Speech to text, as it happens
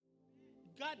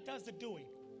God does the doing.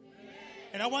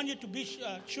 And I want you to be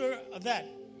sure of that.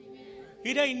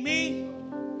 It ain't me.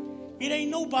 It ain't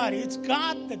nobody. It's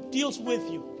God that deals with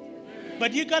you.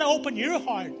 But you got to open your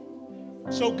heart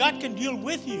so God can deal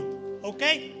with you.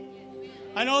 Okay?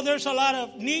 I know there's a lot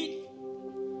of need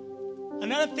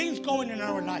and other things going in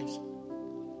our lives.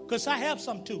 Because I have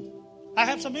some too. I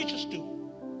have some issues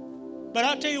too. But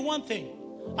I'll tell you one thing.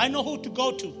 I know who to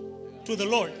go to the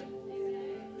Lord.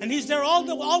 And He's there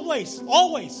always.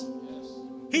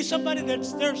 He's somebody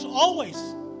that's there always.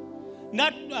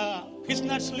 He's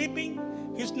not sleeping.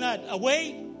 He's not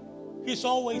away. He's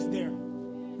always there.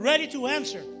 Ready to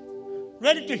answer.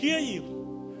 Ready to hear you.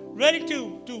 Ready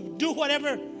to do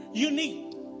whatever you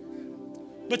need.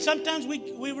 But sometimes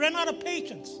we run out of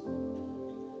patience.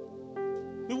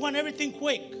 We want everything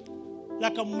quick.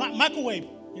 Like a microwave,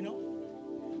 you know.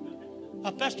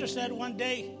 A pastor said one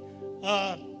day,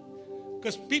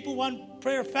 because people want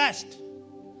prayer fast,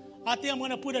 I think I'm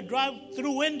going to put a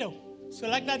drive-through window. So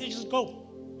like that, they just go.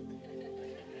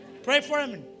 Pray for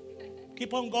him and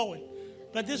keep on going.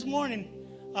 But this morning,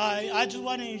 I just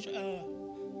want to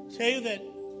tell you that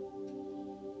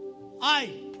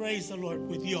I praise the Lord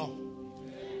with you all.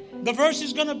 The verse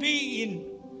is going to be in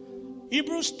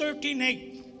Hebrews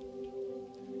 13:8.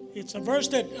 It's a verse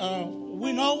that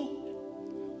we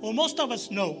know, or most of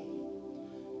us know.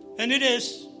 And it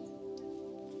is,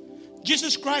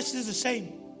 Jesus Christ is the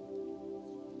same.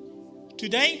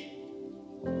 Today,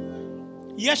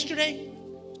 yesterday,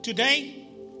 today,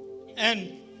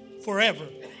 and forever.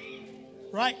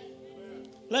 Right?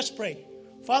 Let's pray.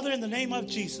 Father, in the name of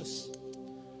Jesus,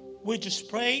 we just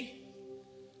pray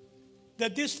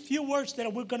that these few words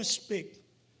that we're going to speak,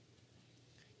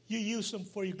 you use them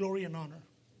for your glory and honor.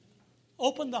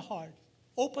 Open the heart.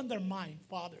 Open their mind,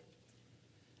 Father.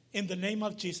 In the name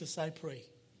of Jesus, I pray.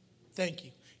 Thank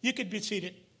you. You could be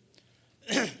seated.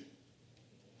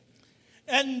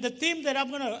 And the theme that I'm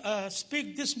going to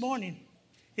speak this morning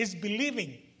is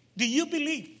believing. Do you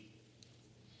believe?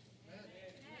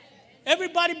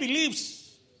 Everybody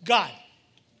believes God.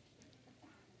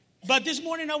 But this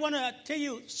morning I want to tell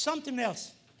you something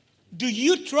else. Do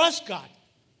you trust God?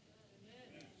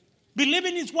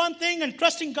 Believing is one thing and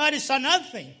trusting God is another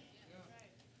thing.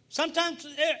 Sometimes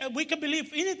we can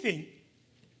believe anything,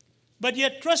 but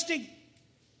yet trusting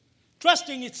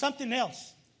is something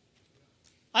else.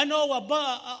 I know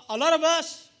a lot of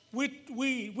us, we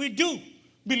do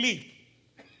believe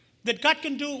that God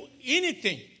can do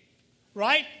anything,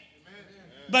 right?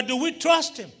 Amen. But do we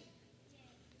trust Him?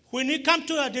 When you come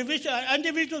to an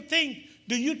individual thing,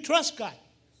 do you trust God?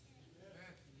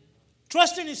 Amen.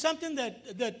 Trusting is something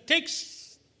that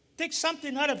takes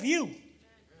something out of you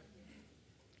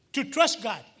to trust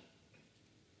God.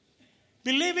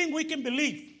 Believing, we can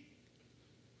believe.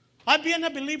 I've been a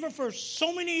believer for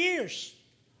so many years.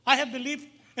 I have believed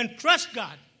and trust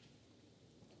God.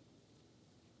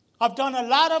 I've done a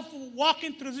lot of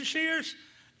walking through these years,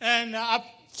 and I've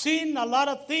seen a lot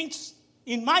of things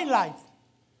in my life,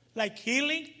 like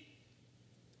healing,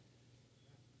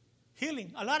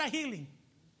 a lot of healing,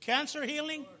 cancer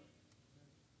healing,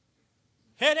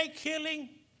 headache healing,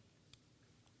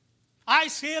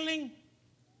 eyes healing,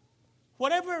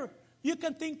 whatever you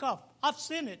can think of. I've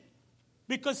seen it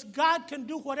because God can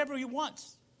do whatever He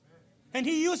wants. And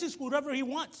He uses whatever He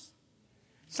wants.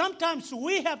 Sometimes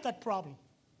we have that problem.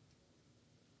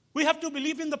 We have to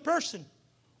believe in the person.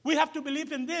 We have to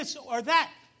believe in this or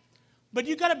that. But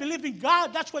you got to believe in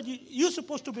God. That's what you're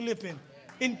supposed to believe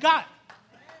in God.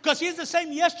 Because He's the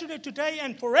same yesterday, today,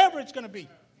 and forever it's going to be.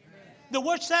 The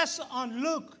word says on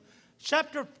Luke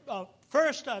chapter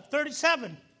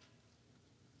 37,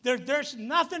 there's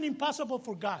nothing impossible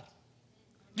for God.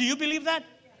 Do you believe that?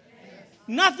 Yes.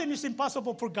 Nothing is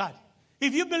impossible for God.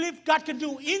 If you believe God can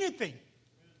do anything,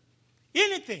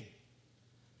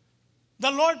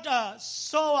 the Lord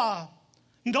saw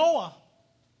Noah,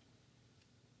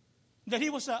 that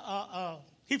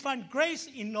he found grace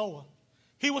in Noah.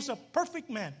 He was a perfect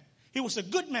man. He was a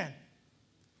good man.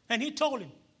 And He told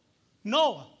him,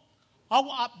 Noah,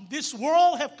 this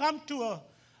world have come to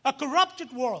a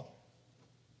corrupted world.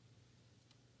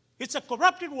 It's a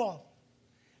corrupted world.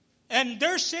 And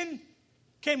their sin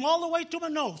came all the way to my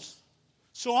nose.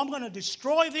 So I'm going to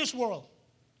destroy this world.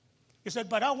 He said,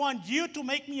 but I want you to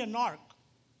make me an ark.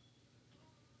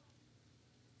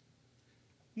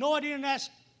 Noah didn't ask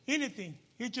anything.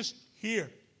 He just here,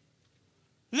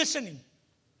 listening.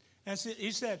 And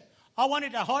he said, I want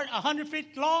it 100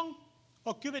 feet long,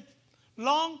 or cubit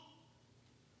long,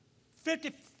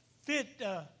 50 feet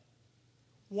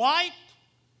wide,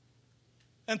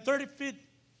 and 30 feet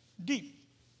deep.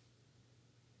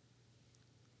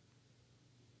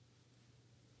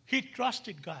 He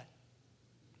trusted God.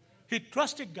 He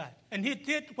trusted God. And he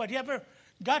did whatever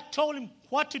God told him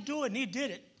what to do, and he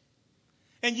did it.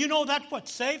 And you know that's what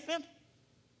saved him?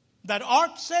 That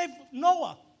ark saved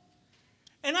Noah.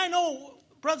 And I know,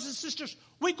 brothers and sisters,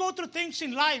 we go through things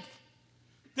in life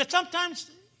that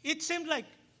sometimes it seems like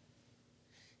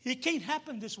it can't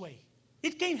happen this way.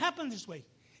 It can't happen this way.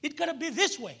 It got to be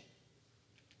this way.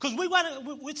 Because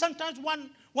we sometimes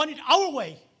want it our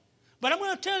way. But I'm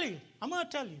going to tell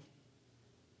you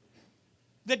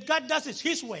that God does it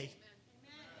His way.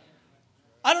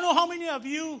 I don't know how many of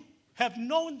you have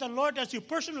known the Lord as your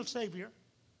personal Savior.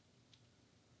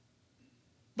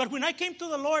 But when I came to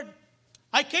the Lord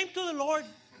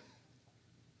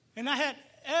and I had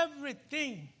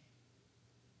everything.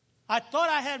 I thought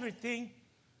I had everything.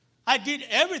 I did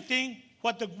everything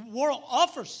what the world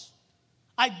offers.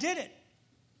 I did it.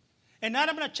 And now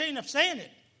I'm not ashamed of saying it,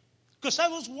 because I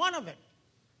was one of it.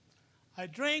 I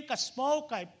drank, I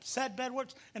smoked, I said bad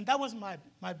words, and that was my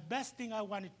best thing I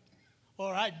wanted,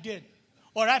 or I did,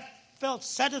 or I felt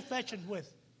satisfaction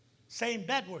with saying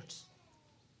bad words.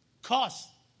 Cause.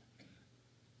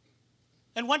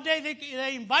 And one day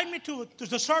they invited me to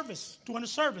the service, to a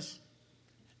service,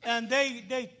 and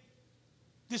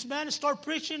this man started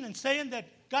preaching and saying that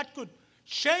God could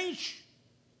change.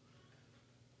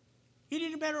 It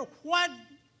didn't matter what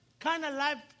kind of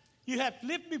life you have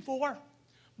lived before,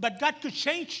 but God could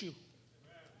change you.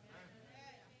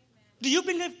 Do you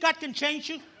believe God can change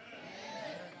you?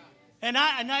 And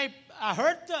I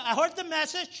heard the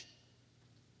message,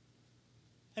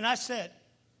 and I said,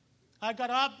 I got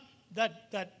up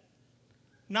that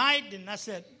night and I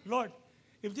said, Lord,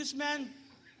 if this man,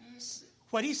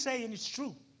 what he's saying is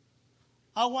true,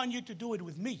 I want you to do it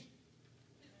with me.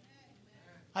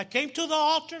 I came to the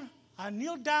altar, I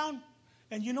kneeled down,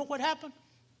 and you know what happened?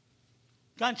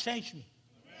 God changed me.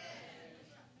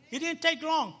 It didn't take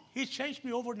long. He changed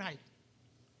me overnight.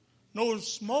 No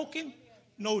smoking,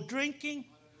 no drinking,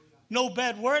 no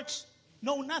bad words,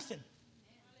 no nothing.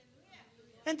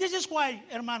 And this is why,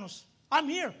 hermanos, I'm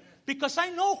here, because I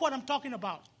know what I'm talking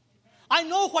about. I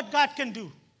know what God can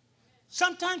do.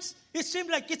 Sometimes it seems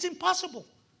like it's impossible.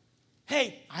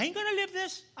 Hey, I ain't going to live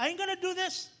this. I ain't going to do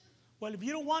this. Well, if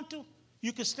you don't want to,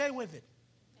 you can stay with it.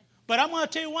 But I'm going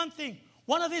to tell you one thing.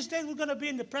 One of these days, we're going to be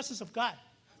in the presence of God.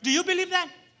 Do you believe that?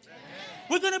 Amen.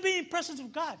 We're going to be in the presence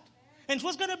of God. And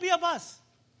what's going to be of us?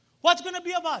 What's going to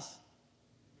be of us?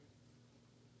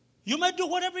 You might do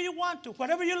whatever you want to,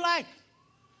 whatever you like.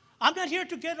 I'm not here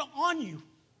to get on you.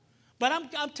 But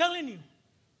I'm telling you,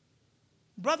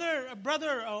 brother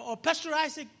or Pastor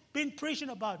Isaac been preaching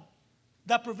about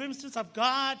the provisions of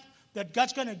God, that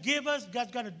God's going to give us,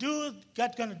 God's going to do,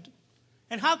 God's going to do.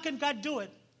 And how can God do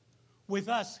it? With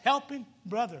us helping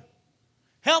brother,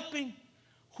 helping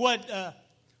what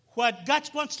God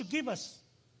wants to give us,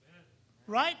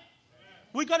 right?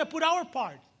 We got to put our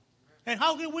part. And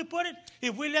how can we put it?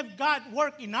 If we let God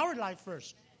work in our life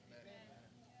first.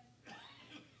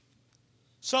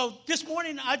 So this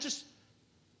morning, I just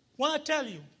want to tell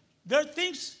you, there are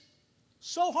things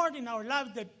so hard in our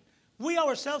lives that we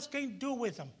ourselves can't do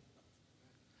with them.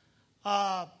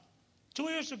 2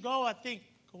 years ago, I think,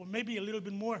 or maybe a little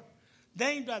bit more,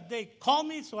 they called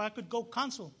me so I could go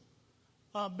counsel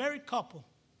a married couple.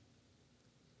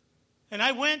 And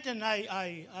I went and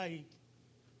I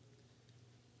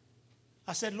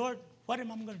said, Lord, what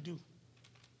am I going to do?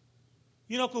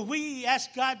 You know, because we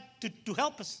ask God to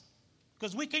help us,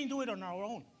 because we can't do it on our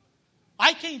own.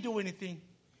 I can't do anything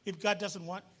if God doesn't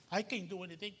want. I can't do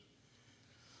anything.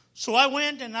 So I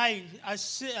went and I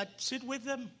sit with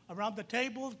them around the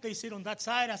table. They sit on that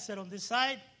side. I sit on this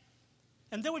side.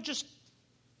 And they were just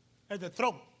at the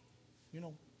throat. You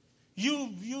know, you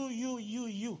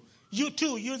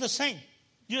too, you're the same.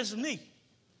 You're just me.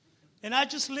 And I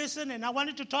just listened, and I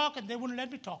wanted to talk, and they wouldn't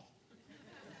let me talk.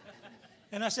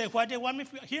 And I said, what do they want me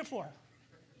here for?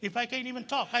 If I can't even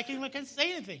talk, I can't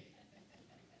say anything.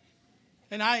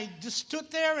 And I just stood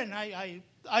there, and I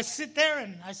sit there,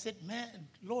 and I said, man,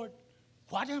 Lord,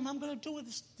 what am I going to do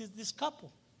with this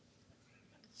couple?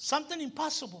 Something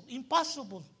impossible,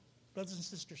 brothers and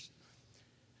sisters.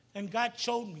 And God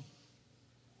showed me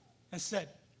and said,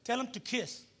 tell them to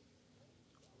kiss.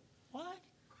 What?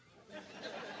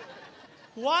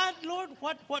 What, Lord?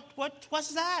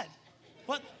 What's that?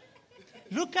 What?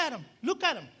 Look at them. Look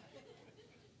at them.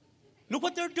 Look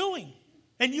what they're doing.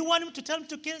 And you want him to tell them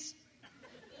to kiss?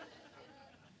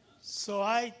 So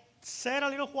I sat a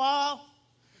little while,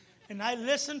 and I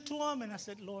listened to him, and I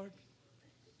said, Lord,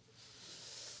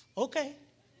 okay.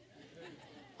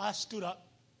 I stood up.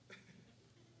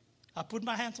 I put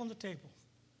my hands on the table.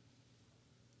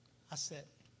 I said,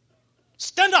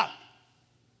 stand up.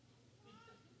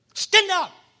 Stand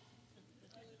up.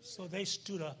 So they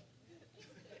stood up.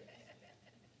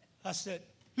 I said,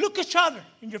 look each other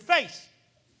in your face.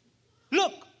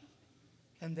 Look.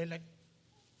 And they're like.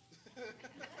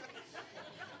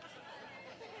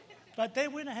 But they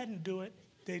went ahead and do it.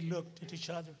 They looked at each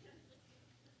other.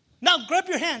 Now grab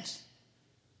your hands.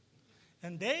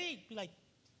 And they like,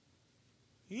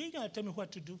 you ain't going to tell me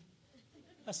what to do.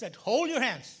 I said, hold your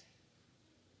hands.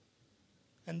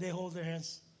 And they hold their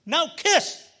hands. Now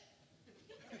kiss.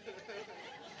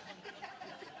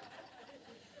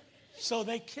 So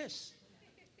they kiss.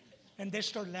 And they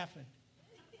start laughing.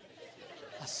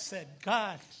 I said,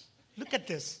 God, look at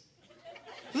this.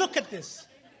 Look at this.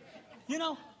 You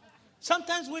know,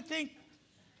 sometimes we think,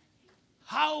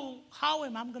 how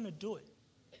am I going to do it?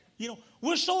 You know,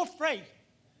 we're so afraid.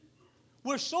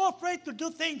 We're so afraid to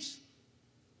do things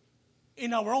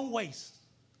in our own ways.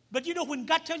 But you know, when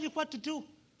God tells you what to do,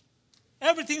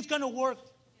 everything's going to work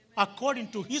according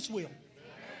to His will.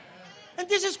 And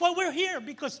this is why we're here,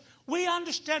 because we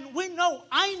understand, we know,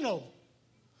 I know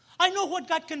what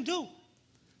God can do.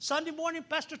 Sunday morning,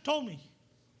 Pastor told me,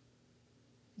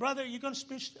 brother, you're going to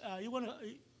speak,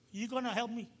 you're going to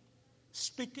help me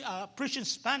preach in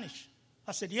Spanish.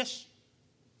 I said, yes.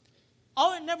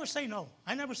 I never say no.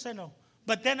 I never say no.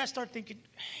 But then I start thinking,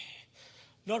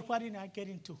 Lord, what did I get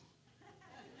into?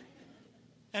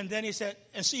 And then he said,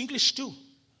 it's English too.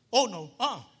 Oh, no.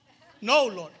 No,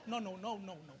 Lord.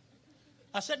 No.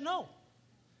 I said, no.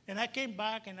 And I came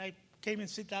back and I came and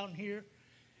sit down here.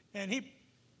 And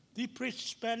he preached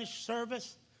Spanish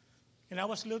service. And I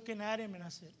was looking at him and I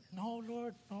said, no,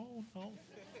 Lord, no.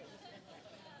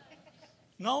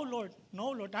 No,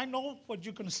 Lord, I know what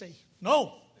you're going to say.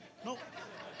 No.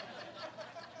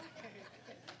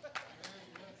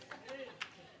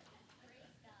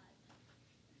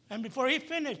 And before he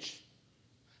finished,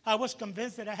 I was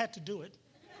convinced that I had to do it.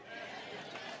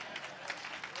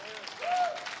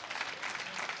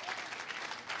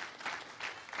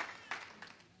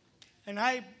 And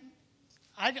I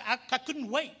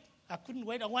couldn't wait. I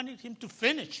wanted him to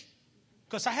finish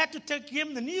because I had to take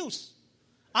him the news.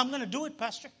 I'm going to do it,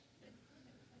 Pastor.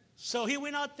 So he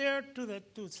went out there to the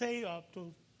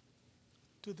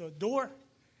door,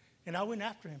 and I went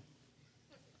after him.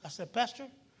 I said, Pastor,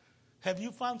 have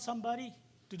you found somebody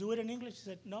to do it in English? He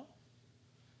said, no.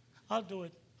 I'll do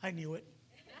it. I knew it.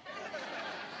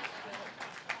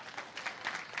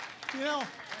 You know,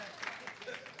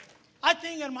 I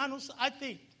think, hermanos, I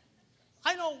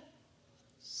know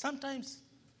sometimes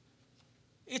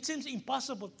it seems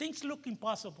impossible. Things look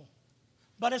impossible.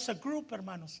 But as a group,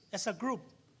 hermanos,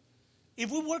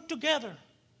 if we work together,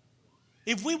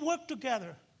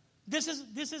 this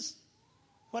is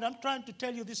what I'm trying to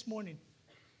tell you this morning.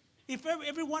 If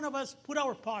every one of us put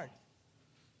our part,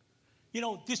 you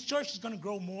know, this church is going to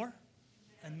grow more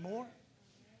and more.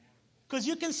 Because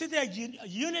you can see the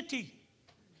unity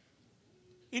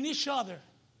in each other.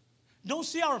 Don't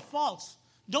see our faults.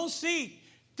 Don't see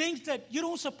things that you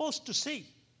don't supposed to see.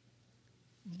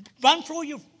 Run through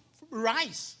your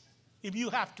rice if you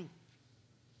have to.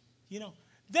 You know,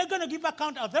 they're going to give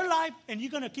account of their life, and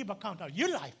you're going to keep account of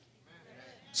your life.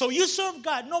 So you serve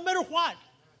God no matter what.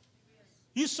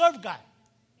 You serve God.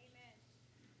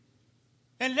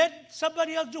 And let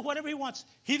somebody else do whatever he wants.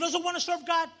 He doesn't want to serve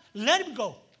God, let him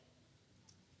go.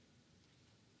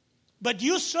 But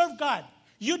you serve God.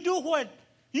 You do what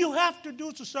you have to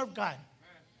do to serve God.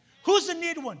 Who's the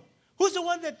need one? Who's the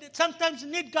one that sometimes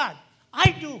need God?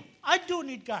 I do. I do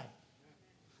need God.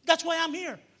 That's why I'm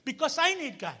here. Because I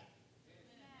need God.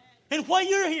 And why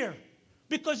you're here?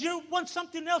 Because you want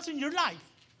something else in your life.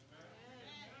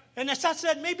 And as I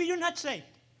said, maybe you're not saved.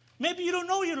 Maybe you don't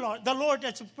know the Lord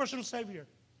as a personal Savior.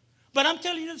 But I'm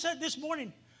telling you this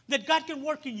morning that God can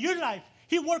work in your life.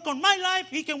 He worked on my life.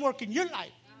 He can work in your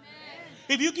life. Amen.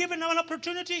 If you give him an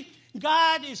opportunity,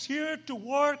 God is here to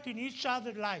work in each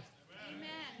other's life. Amen.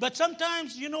 But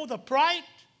sometimes, you know, the pride,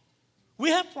 we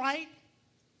have pride.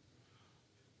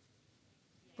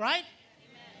 Right?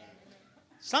 Amen.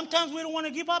 Sometimes we don't want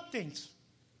to give up things.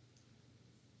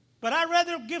 But I'd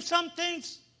rather give some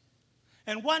things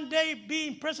and one day be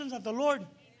in presence of the Lord. Amen.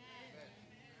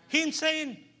 Him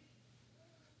saying,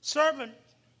 servant,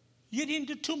 you didn't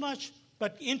do too much,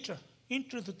 but enter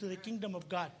to the kingdom of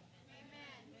God.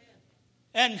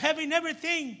 Amen. And having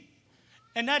everything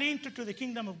and not enter to the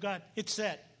kingdom of God, it's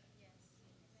sad. Yes.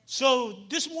 So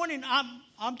this morning,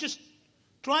 I'm just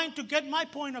trying to get my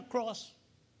point across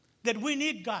that we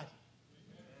need God.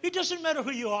 It doesn't matter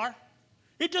who you are.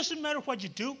 It doesn't matter what you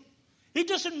do. It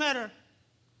doesn't matter.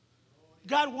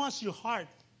 God wants your heart.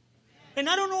 And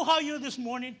I don't know how you're this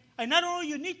morning, and I don't know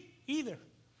you need either.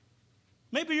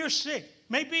 Maybe you're sick.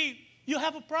 Maybe you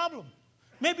have a problem.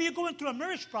 Maybe you're going through a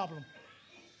marriage problem.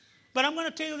 But I'm going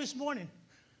to tell you this morning,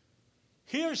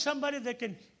 here's somebody that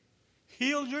can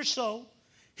heal your soul.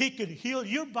 He can heal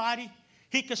your body.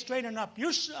 He can straighten up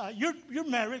your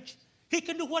marriage. He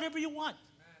can do whatever you want.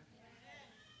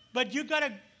 But you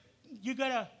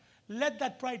gotta let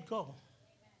that pride go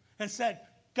and say,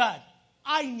 God,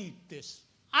 I need this.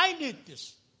 I need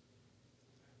this.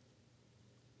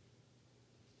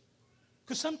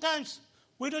 Because sometimes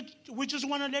we just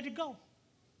want to let it go.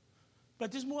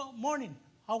 But this morning,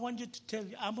 I'm going to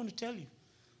tell you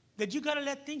that you got to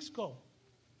let things go.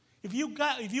 If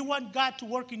you want God to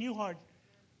work in your heart,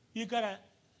 you got to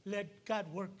let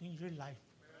God work in your life.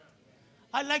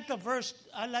 I like the verse.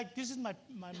 This is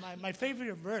my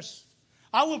favorite verse.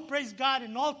 I will praise God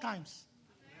in all times.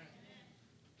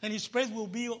 And his praise will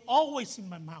be always in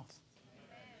my mouth.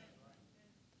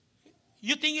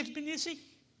 You think it's been easy?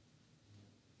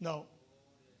 No.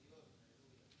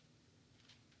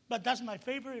 But that's my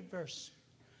favorite verse.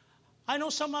 I know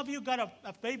some of you got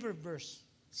a favorite verse.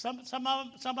 Some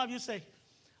of you say,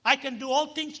 I can do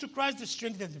all things to Christ that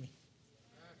strengthens me.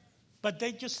 But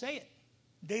they just say it.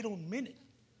 They don't mean it.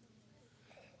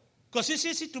 Because it's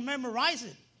easy to memorize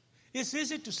it. It's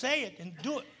easy to say it and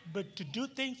do it. But to do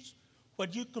things,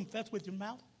 what you confess with your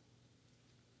mouth,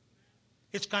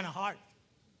 it's kind of hard.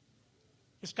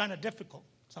 It's kind of difficult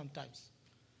sometimes.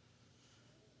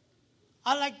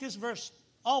 I like this verse.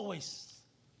 Always.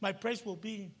 My praise will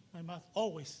be in my mouth.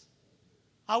 Always.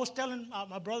 I was telling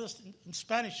my brothers in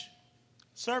Spanish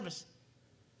service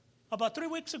about 3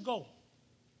 weeks ago.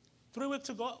 3 weeks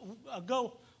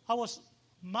ago, I was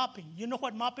mopping. You know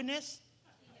what mopping is?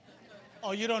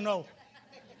 Oh, you don't know.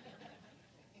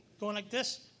 Going like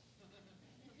this.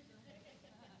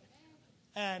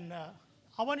 And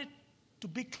I wanted to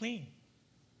be clean,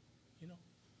 you know.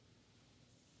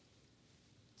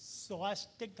 So I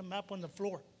stick the map on the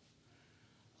floor.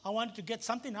 I wanted to get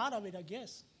something out of it, I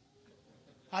guess.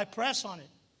 I press on it.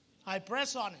 I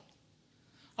press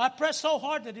so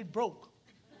hard that it broke.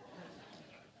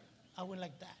 I went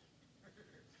like that.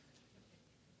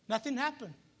 Nothing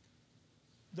happened.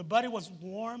 The body was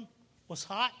warm, was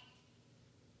hot.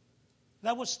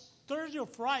 That was Thursday or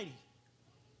Friday.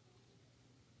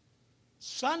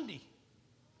 Sunday,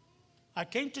 I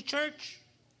came to church.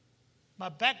 My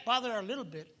back bothered a little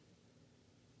bit.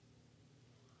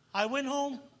 I went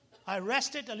home. I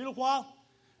rested a little while.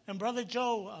 And Brother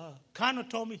Joe Cano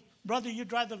told me, brother, you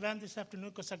drive the van this afternoon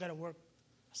because I got to work.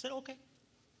 I said, okay.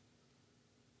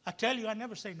 I tell you, I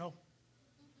never say no.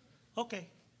 Okay.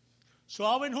 So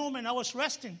I went home and I was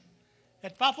resting.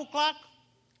 At 5 o'clock,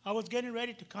 I was getting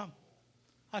ready to come.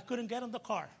 I couldn't get in the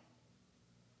car.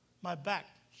 My back,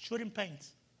 shooting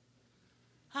pains.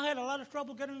 I had a lot of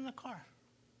trouble getting in the car.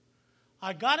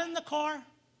 I got in the car.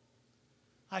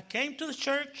 I came to the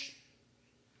church.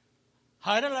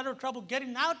 I had a lot of trouble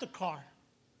getting out the car.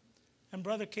 And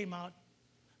brother came out.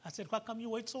 I said, how come you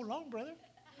wait so long, brother?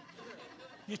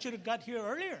 You should have got here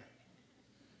earlier.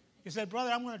 He said, brother,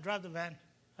 I'm going to drive the van.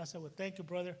 I said, well, thank you,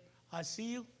 brother. I see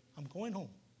you. I'm going home.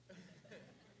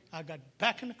 I got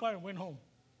back in the car and went home.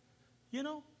 You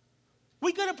know,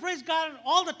 we got to praise God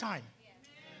all the time.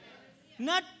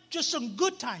 Not just some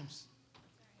good times.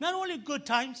 Not only good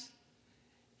times.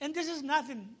 And this is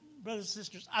nothing, brothers and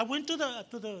sisters. I went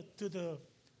to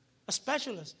a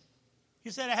specialist. He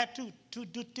said I had two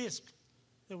discs.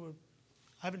 They were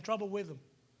having trouble with them.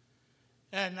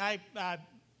 And I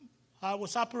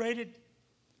was operated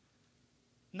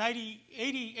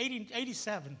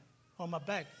 87 on my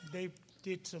back. They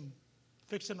did some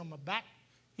fixing on my back.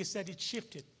 He said it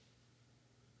shifted.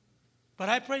 But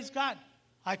I praise God.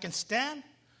 I can stand.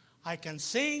 I can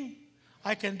sing.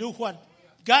 I can do what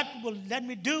God will let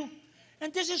me do.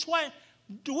 And this is why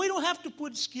we don't have to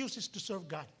put excuses to serve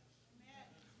God.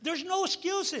 There's no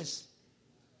excuses.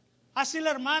 I see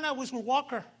La Hermana with her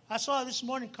walker. I saw her this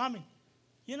morning coming.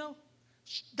 You know,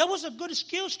 that was a good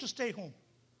excuse to stay home.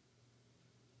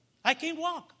 I can't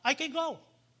walk. I can't go.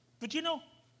 But you know,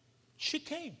 she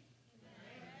came.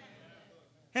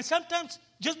 And sometimes,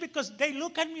 just because they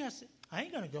look at me, I say, I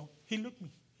ain't going to go. He looked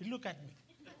at me.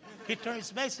 He turned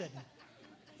his face at me.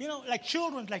 You know, like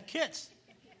children, like kids.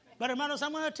 But hermanos,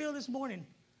 I'm going to tell you this morning,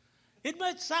 it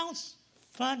might sound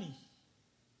funny.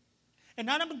 And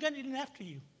I'm getting after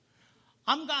you.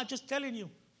 I'm just telling you,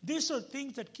 these are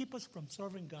things that keep us from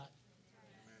serving God.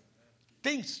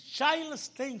 Things, childless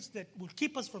things that will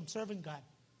keep us from serving God.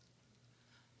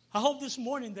 I hope this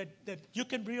morning that you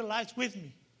can realize with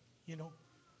me, you know,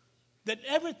 that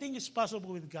everything is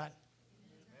possible with God.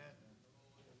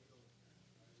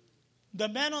 the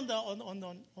man on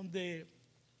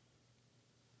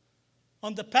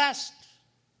the past,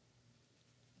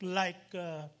 like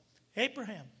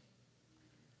Abraham,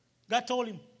 God told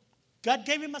him, God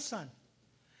gave him a son.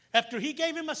 After he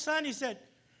gave him a son, he said,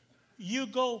 you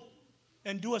go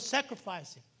and do a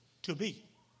sacrifice to me.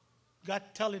 God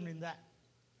telling him that.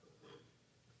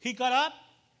 He got up.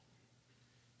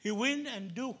 He went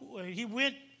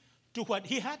to what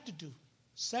he had to do,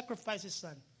 sacrifice his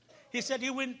son. He said he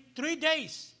went 3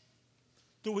 days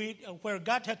to where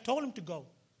God had told him to go.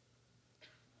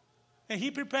 And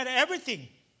he prepared everything.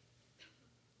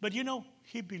 But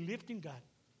he believed in God.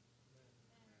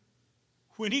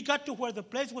 When he got to where the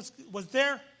place was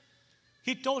there,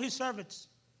 he told his servants,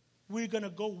 we're going to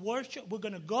go worship. We're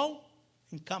going to go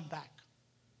and come back.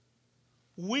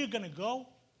 We're going to go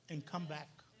and come back.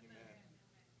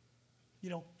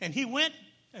 Amen. And he went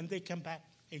and they came back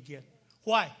again.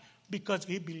 Why? Because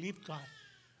he believed God. Amen.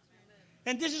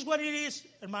 And this is what it is,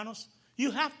 hermanos.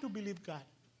 You have to believe God.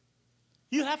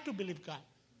 You have to believe God.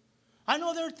 I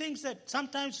know there are things that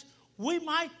sometimes we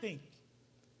might think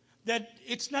that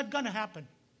it's not going to happen.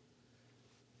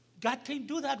 God can't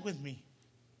do that with me.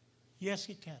 Yes,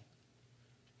 he can.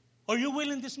 Are you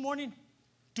willing this morning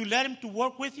to let him to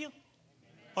work with you?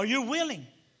 Are you willing?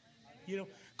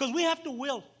 Because we have to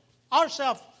will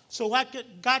ourselves so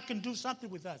God can do something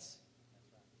with us.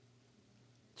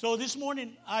 So this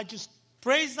morning, I just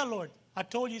praise the Lord. I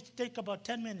told you to take about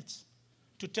 10 minutes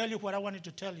to tell you what I wanted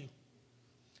to tell you.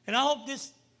 And I hope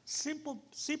this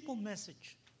simple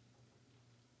message,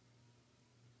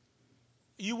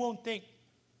 you won't think,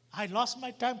 I lost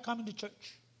my time coming to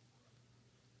church.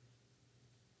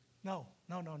 No.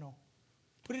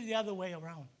 Put it the other way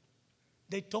around.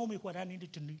 They told me what I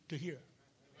needed to hear.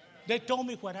 They told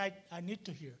me what I need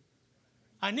to hear.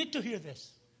 I need to hear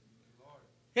this.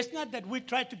 It's not that we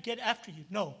try to get after you.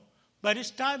 No. But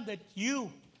it's time that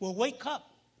you will wake up.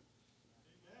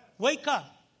 Wake up.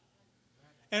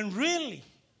 And really,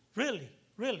 really,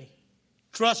 really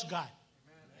trust God.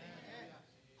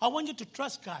 I want you to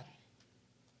trust God.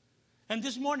 And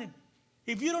this morning,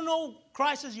 if you don't know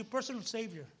Christ as your personal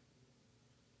Savior,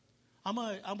 I'm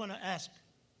gonna ask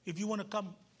if you want to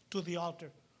come to the altar.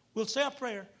 We'll say a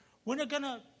prayer. We're not going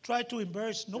to try to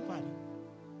embarrass nobody.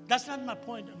 That's not my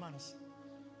point, hermanos.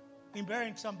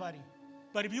 Embarrassing somebody.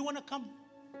 But if you want to come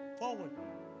forward,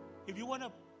 if you want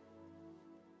to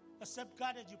accept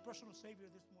God as your personal Savior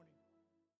this morning,